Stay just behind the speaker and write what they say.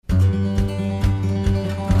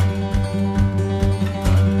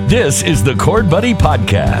This is the Chord Buddy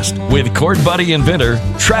Podcast with Chord Buddy inventor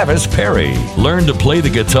Travis Perry. Learn to play the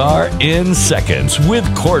guitar in seconds with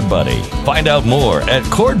Chord Buddy. Find out more at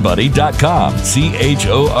chordbuddy.com.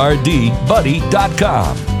 CHORD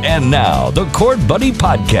buddy.com. And now, the Chord Buddy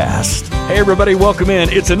Podcast. Hey, everybody, welcome in.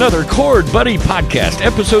 It's another Chord Buddy Podcast,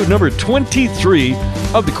 episode number 23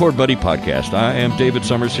 of the Chord Buddy Podcast. I am David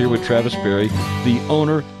Summers here with Travis Perry, the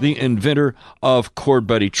owner, the inventor of Chord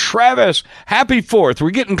Buddy. Travis, happy 4th. We're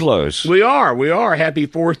getting close. We are. Happy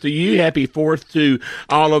 4th to you. Happy 4th to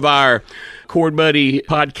all of our Chord Buddy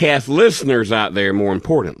Podcast listeners out there, more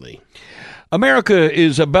importantly. America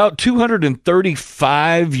is about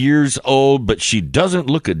 235 years old, but she doesn't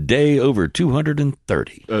look a day over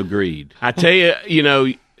 230. Agreed. I tell you,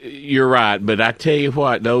 you're right, but I tell you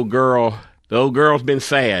what, the old girl's been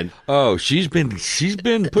sad. Oh, she's been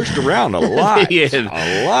pushed around a lot. Yes,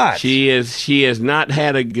 a lot. She has not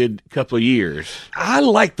had a good couple of years. I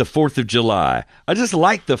like the 4th of July. I just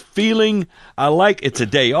like the feeling. I like it's a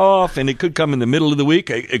day off, and it could come in the middle of the week.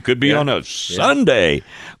 It could be on a Sunday.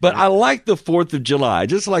 But I like the 4th of July. I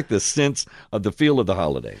just like the sense of the feel of the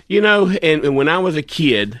holiday. And when I was a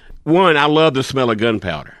kid, I love the smell of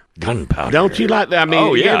gunpowder. Gunpowder. Don't you like that? I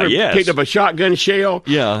mean, you ever picked up a shotgun shell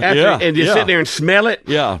and just sit there and smell it?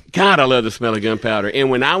 Yeah. God, I love the smell of gunpowder. And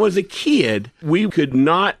when I was a kid, we could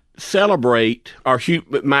not celebrate or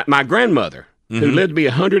shoot. My grandmother, who lived to be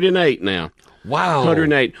 108 now,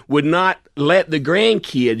 108, would not let the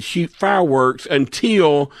grandkids shoot fireworks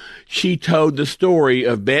until she told the story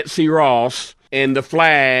of Betsy Ross and the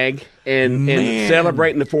flag and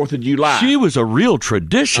celebrating the 4th of July. She was a real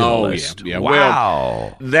traditionalist. Oh, yeah. Wow.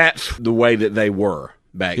 Well, that's the way that they were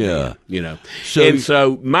back then,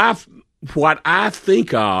 So what I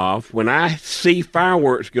think of when I see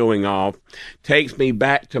fireworks going off takes me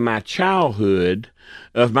back to my childhood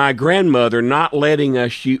of my grandmother not letting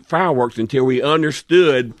us shoot fireworks until we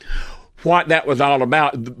understood what that was all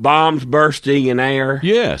about. Bombs bursting in air.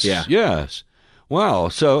 Yes. Wow.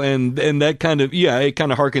 So, and that kind of, it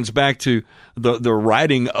kind of harkens back to the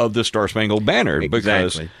writing of the Star Spangled Banner.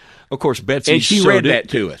 Exactly. Because, of course, Betsy and she read that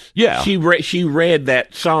to us. Yeah. She read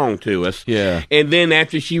that song to us. Yeah. And then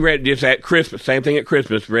after she read just at Christmas, same thing at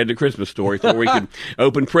Christmas, read the Christmas story so we could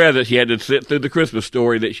open presents. She had to sit through the Christmas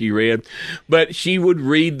story that she read. But she would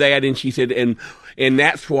read that and she said, and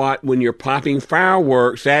that's what, when you're popping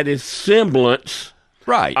fireworks, that is semblance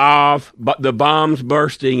of the bombs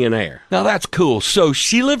bursting in air. Now, that's cool. So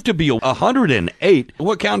she lived to be 108.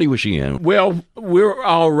 What county was she in? Well, we're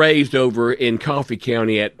all raised over in Coffee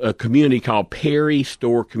County at a community called Perry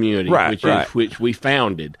Store Community, which we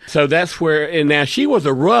founded. So that's where, and now she was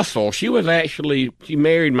a Russell. She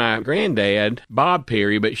married my granddad, Bob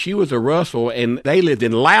Perry, but she was a Russell, and they lived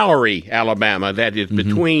in Lowry, Alabama. That is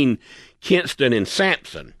between Kinston and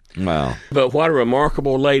Sampson. Wow. But what a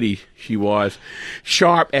remarkable lady she was.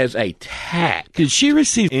 Sharp as a tack. Did she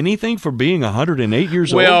receive anything for being 108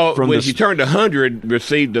 years old? Well, when she turned 100,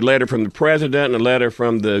 received a letter from the president and a letter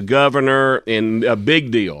from the governor, and a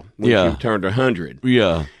big deal when she turned 100.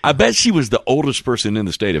 Yeah. I bet she was the oldest person in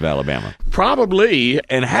the state of Alabama. Probably.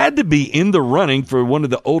 And had to be in the running for one of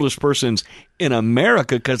the oldest persons in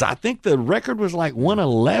America, because I think the record was like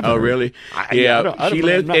 111. Oh, really? I'm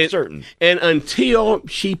not certain. And until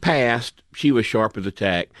she passed, she was sharp as a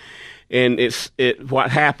tack. And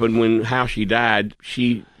what happened how she died,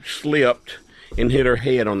 she slipped and hit her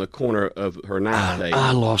head on the corner of her night table.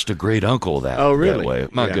 I lost a great uncle that way.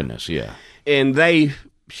 My goodness, yeah. And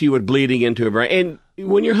she was bleeding into her brain. And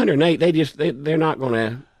when you're 108, they're not going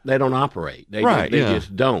to. They don't operate. They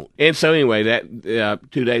just don't. And so anyway, that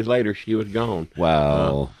 2 days later, she was gone.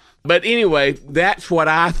 Wow. But anyway, that's what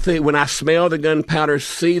I think. When I smell the gunpowder,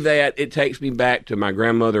 see that, it takes me back to my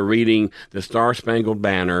grandmother reading the Star Spangled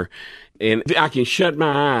Banner. And I can shut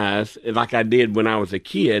my eyes, like I did when I was a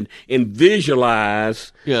kid, and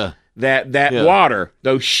visualize that water,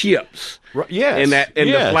 those ships, and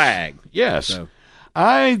the flag. Yes. So.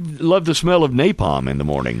 I love the smell of napalm in the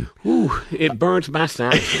morning. Ooh, it burns my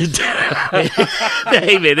sinuses.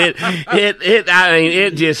 David,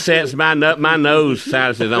 it just sets my nose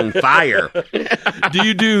sinuses on fire.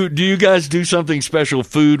 Do you guys do something special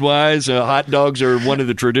food-wise? Hot dogs are one of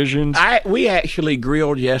the traditions? We actually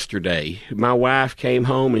grilled yesterday. My wife came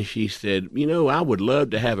home and she said, I would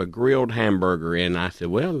love to have a grilled hamburger. And I said,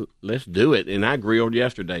 well, let's do it. And I grilled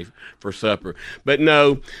yesterday for supper. But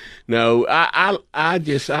no, I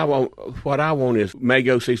what I want is may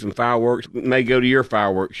go see some fireworks, may go to your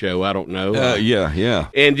fireworks show. I don't know. Yeah.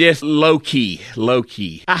 And just low key.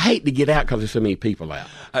 I hate to get out because there's so many people out.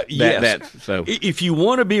 So if you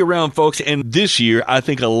want to be around folks, and this year I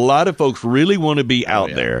think a lot of folks really want to be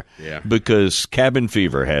out there because cabin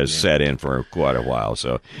fever has set in for quite a while.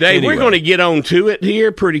 So Dave, we're going to get on to it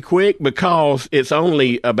here pretty quick because it's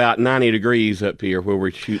only about 90 degrees up here where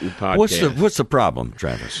we're shooting the podcast. What's the problem,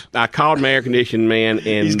 Travis? I called my air conditioning man,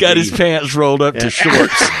 and he's got his pants rolled up to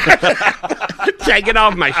shorts. Taking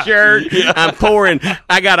off my shirt. I'm pouring.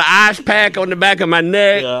 I got an ice pack on the back of my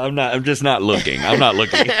neck. I'm just not looking. I'm not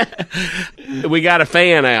looking. We got a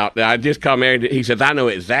fan out. I just called Mary. He says, I know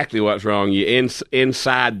exactly what's wrong. Your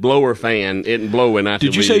inside blower fan isn't blowing.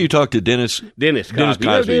 Did you say you talked to Dennis? Dennis Cosby. Dennis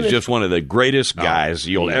Cosby is just one of the greatest guys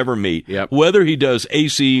you'll ever meet. Yep. Whether he does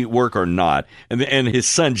AC work or not, and his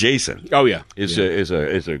son Jason. Oh yeah, is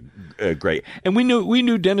a great. And we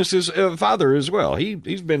knew Dennis's father as well.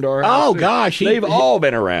 He's been to our house. Oh gosh, they've all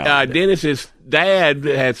been around. Dennis's dad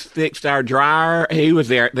has fixed our dryer. He was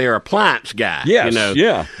their appliance guy. Yes,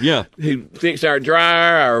 yeah. He fixed our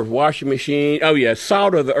dryer, our washing machine. Oh yeah,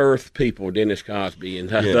 salt of the earth people, Dennis Cosby and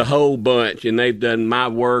the whole bunch. And they've done my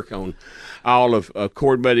work on all of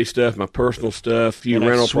Cord Buddy stuff, my personal stuff, and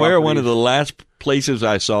rental I swear properties. One of the last places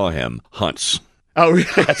I saw him, Hunts. Oh, really?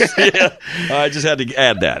 I just had to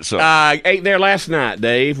add that. So I ate there last night,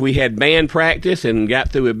 Dave. We had band practice and got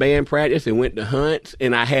through with band practice and went to Hunts.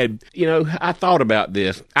 And I had, I thought about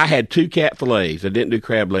this. I had 2 cat fillets. I didn't do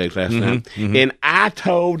crab legs last night. Mm-hmm. And I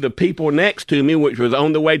told the people next to me, which was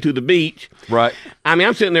on the way to the beach. Right. I mean,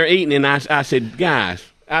 I'm sitting there eating, and I said, guys,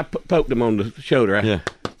 I poked them on the shoulder.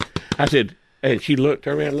 I said, and she turned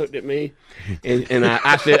around and looked at me. And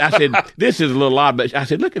I said, this is a little odd, but I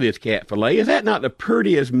said, look at this cat fillet. Is that not the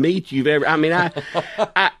prettiest meat you've ever? I mean,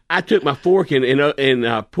 I took my fork and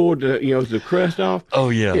pulled the crust off. Oh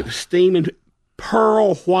yeah, it was steaming,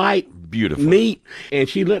 pearl white, beautiful meat. And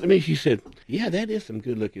she looked at me. She said, yeah, that is some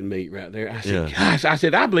good looking meat right there. I said, gosh,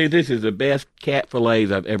 I believe this is the best cat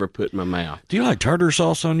fillets I've ever put in my mouth. Do you like tartar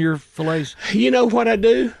sauce on your fillets? You know what I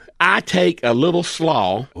do? I take a little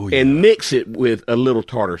slaw and mix it with a little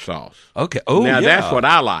tartar sauce. Okay. Now, that's what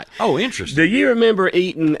I like. Oh, interesting. Do you remember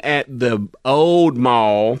eating at the old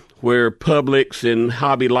mall where Publix and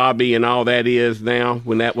Hobby Lobby and all that is now,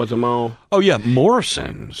 when that was a mall? Oh, yeah,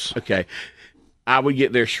 Morrison's. Okay. I would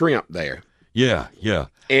get their shrimp there. Yeah.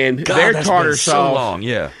 And God, their that's tartar been sauce. So long,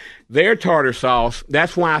 yeah. Their tartar sauce,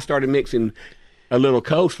 that's why I started mixing a little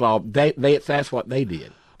coleslaw. That's what they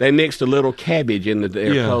did. They mixed a little cabbage into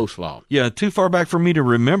their coleslaw. Yeah, too far back for me to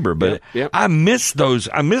remember, but I miss those.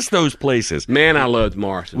 I miss those places. Man, I loved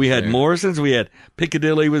Morrison's. We had Morrison's. We had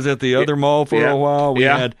Piccadilly was at the other mall for a while.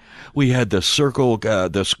 We had the Circle,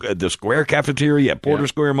 the Square Cafeteria at Porter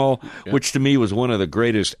Square Mall, which to me was one of the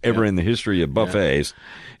greatest ever in the history of buffets.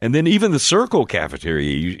 And then even the Circle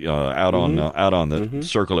Cafeteria out on the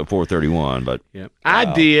Circle at 431. But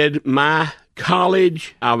I did my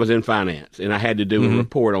college. I was in finance, and I had to do a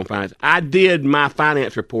report on finance. I did my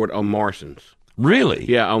finance report on Morrison's. Really?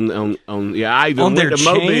 Yeah, on I even on went their to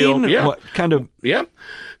chain? Mobile. Yeah, what kind of? Yeah,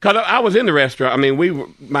 because I was in the restaurant. I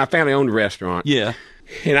mean, my family owned a restaurant. Yeah.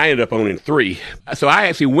 And I ended up owning 3. So I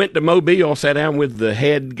actually went to Mobile, sat down with the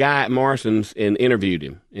head guy at Morrison's, and interviewed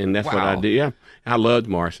him. And that's what I did. Yeah, I loved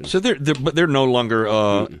Morrison's. So they're no longer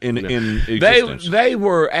in existence. They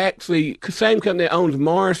were actually same company that owns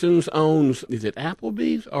Morrison's owns. Is it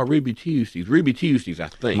Applebee's or Ruby Tuesdays? Ruby Tuesdays, I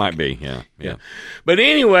think. Might be. Yeah. But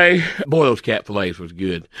anyway, boy, those cat fillets was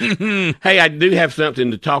good. Hey, I do have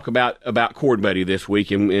something to talk about Cord Buddy this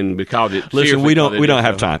week, and because it. Listen, we don't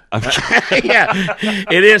have time. Yeah,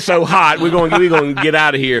 it is so hot. We're going to get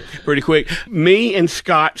out of here pretty quick. Me and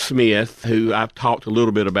Scott Smith, who I've talked a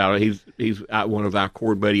little bit about, he's one of our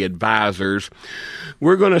Cord Buddy advisors.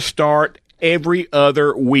 We're going to start every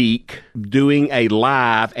other week doing a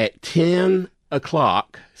live at 10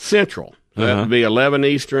 o'clock Central. That would be 11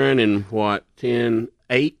 Eastern and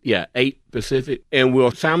 8 Pacific. And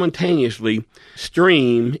we'll simultaneously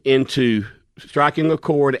stream into Striking a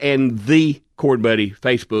Chord and the Cord Buddy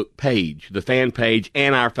Facebook page, the fan page,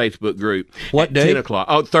 and our Facebook group. What day? 10 o'clock.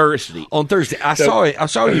 Oh, Thursday. On Thursday. I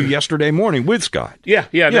saw you yesterday morning with Scott. Yeah.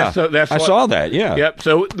 That's I saw that. Yeah. Yep.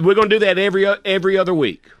 So we're going to do that every other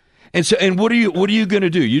week. And what are you going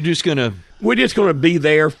to do? You're just going to? We're just going to be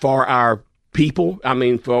there for our people. I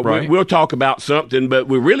mean, we'll talk about something, but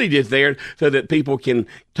we're really just there so that people can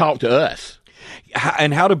talk to us.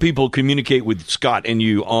 And how do people communicate with Scott and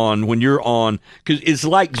you on when you're on? Because it's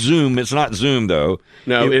like Zoom. It's not Zoom, though.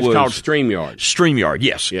 No, it's called StreamYard. StreamYard,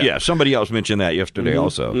 yes. Yeah. Somebody else mentioned that yesterday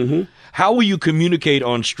also. Mm-hmm. How will you communicate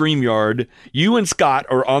on StreamYard? You and Scott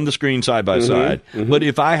are on the screen side by side. But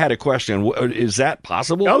if I had a question, is that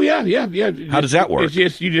possible? Oh, yeah. How does that work? It's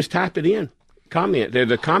just, you just type it in. Comment.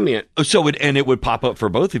 There's a comment. So it would pop up for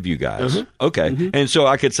both of you guys. Okay. And so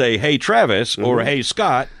I could say, hey, Travis, or hey,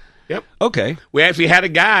 Scott. Yep. Okay. We actually had a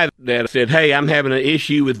guy that said, hey, I'm having an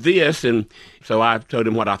issue with this. And so I told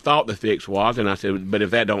him what I thought the fix was. And I said, but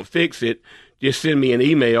if that don't fix it, just send me an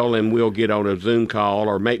email and we'll get on a Zoom call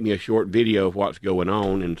or make me a short video of what's going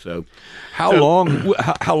on. And so. How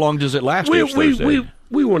long does it last?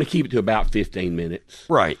 We want to keep it to about 15 minutes.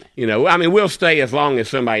 Right. We'll stay as long as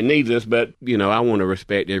somebody needs us, but, I want to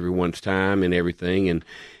respect everyone's time and everything. And,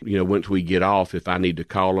 once we get off, if I need to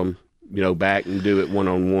call them, back and do it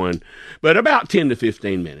one-on-one. But about 10 to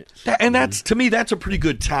 15 minutes. And that's, to me, that's a pretty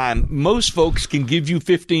good time. Most folks can give you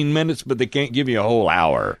 15 minutes, but they can't give you a whole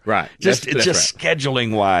hour. Right. Just right.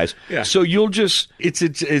 scheduling-wise. Yeah. So you'll just, it's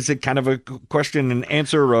a kind of a question and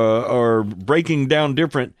answer or breaking down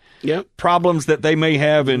different problems that they may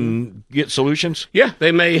have and get solutions? Yeah,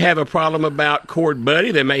 they may have a problem about Chord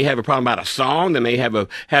Buddy. They may have a problem about a song. They may have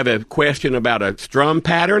a question about a strum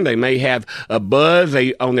pattern. They may have a buzz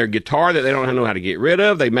on their guitar that they don't know how to get rid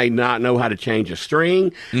of. They may not know how to change a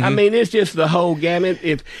string. It's just the whole gamut.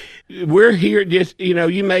 If we're here, just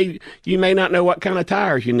you may not know what kind of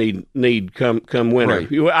tires you need come winter.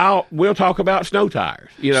 Right. We'll talk about snow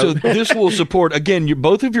tires. So this will support again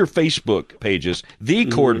both of your Facebook pages, The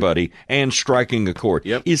Chord Buddy and Striking a Chord.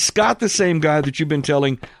 Yep. Is Scott the same guy that you've been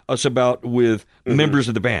telling us about with members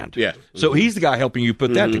of the band? Yeah. So he's the guy helping you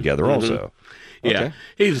put that together also. Yeah, okay.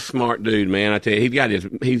 He's a smart dude, man. I tell you, he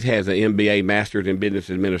has an MBA, Master's in Business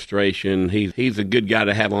Administration. He's a good guy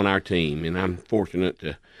to have on our team, and I'm fortunate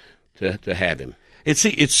to have him. It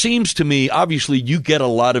seems to me, obviously, you get a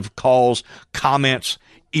lot of calls, comments,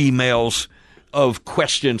 emails of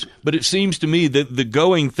questions, but it seems to me that the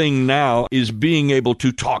going thing now is being able to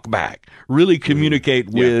talk back, really communicate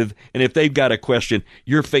with, and if they've got a question,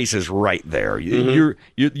 your face is right there.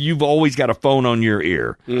 You've always got a phone on your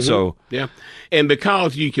ear. So yeah, and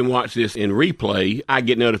because you can watch this in replay, I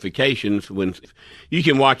get notifications when you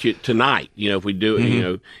can watch it tonight. If we do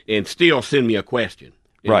it, and still send me a question.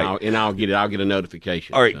 And I'll get a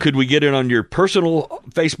notification. All right. Could we get it on your personal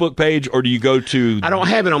Facebook page, or do you go to? I don't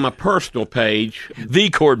have it on my personal page.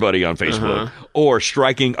 The Chord Buddy on Facebook, or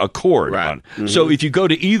Striking a Chord. Right. So if you go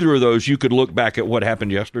to either of those, you could look back at what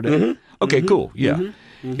happened yesterday. Okay. Cool. Yeah.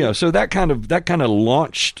 Yeah. So that kind of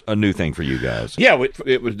launched a new thing for you guys. Yeah.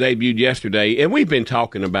 It was debuted yesterday, and we've been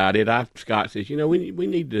talking about it. Scott says, we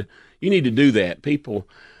need to. You need to do that. People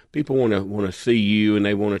want to see you and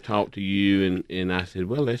they want to talk to you, and I said,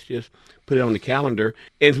 well, let's just put it on the calendar.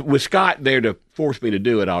 And with Scott there to force me to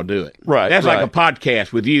do it, I'll do it. Right. That's like a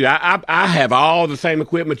podcast with you. I have all the same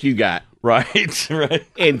equipment you got. Right.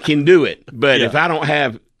 And can do it. But if I don't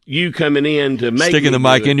have you coming in to make sticking the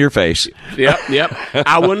mic in your face. Yep.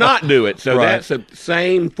 I will not do it. So that's the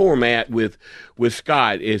same format with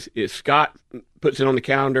Scott. Is Scott puts it on the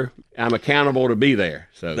calendar, I'm accountable to be there.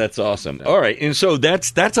 So that's awesome. All right, and so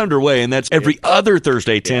that's underway, and that's every other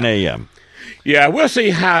Thursday, 10 a.m. Yeah, we'll see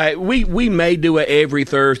how we may do it every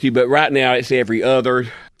Thursday, but right now it's every other.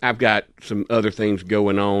 I've got some other things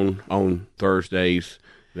going on Thursdays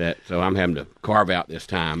so I'm having to carve out this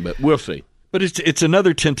time, but we'll see. But it's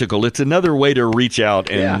another tentacle. It's another way to reach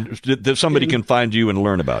out and that somebody can find you and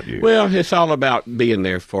learn about you. Well, it's all about being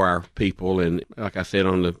there for our people. And like I said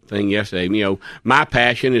on the thing yesterday, my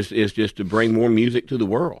passion is just to bring more music to the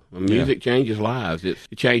world. Music changes lives. It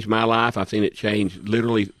changed my life. I've seen it change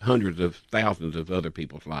literally hundreds of thousands of other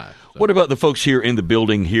people's lives. So. What about the folks here in the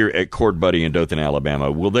building here at Chord Buddy in Dothan,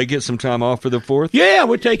 Alabama? Will they get some time off for the 4th? Yeah,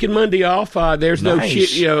 we're taking Monday off. There's no shit,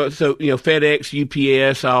 so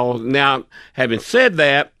FedEx, UPS, all now. Having said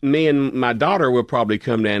that, me and my daughter will probably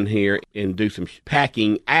come down here and do some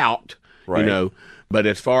packing out, But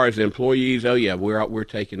as far as employees, we're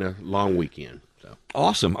taking a long weekend. So.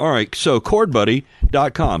 Awesome. All right. So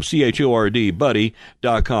chordbuddy.com, CHORD,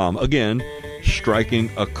 buddy.com. Again, Striking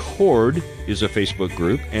a Chord is a Facebook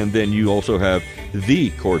group. And then you also have The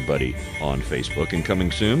Chord Buddy on Facebook. And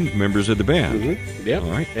coming soon, members of the band. Yep. All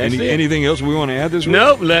right. Anything else we want to add this week?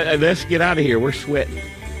 Nope. Let's get out of here. We're sweating.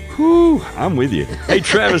 Whew, I'm with you. Hey,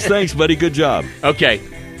 Travis, thanks, buddy. Good job. Okay.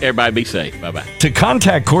 Everybody be safe. Bye-bye. To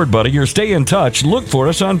contact Cord Buddy or stay in touch, look for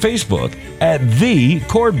us on Facebook at The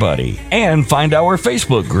Cord Buddy and find our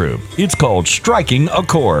Facebook group. It's called Striking a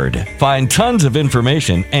Chord. Find tons of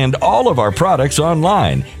information and all of our products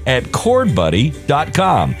online at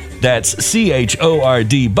CordBuddy.com. That's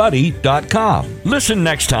CHORD Listen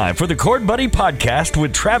next time for the Cord Buddy Podcast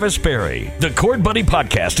with Travis Perry. The Cord Buddy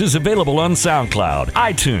Podcast is available on SoundCloud,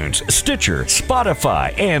 iTunes, Stitcher,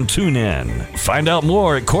 Spotify, and TuneIn. Find out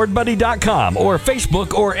more at CordBuddy.com or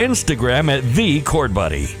Facebook or Instagram at The Cord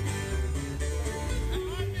Buddy.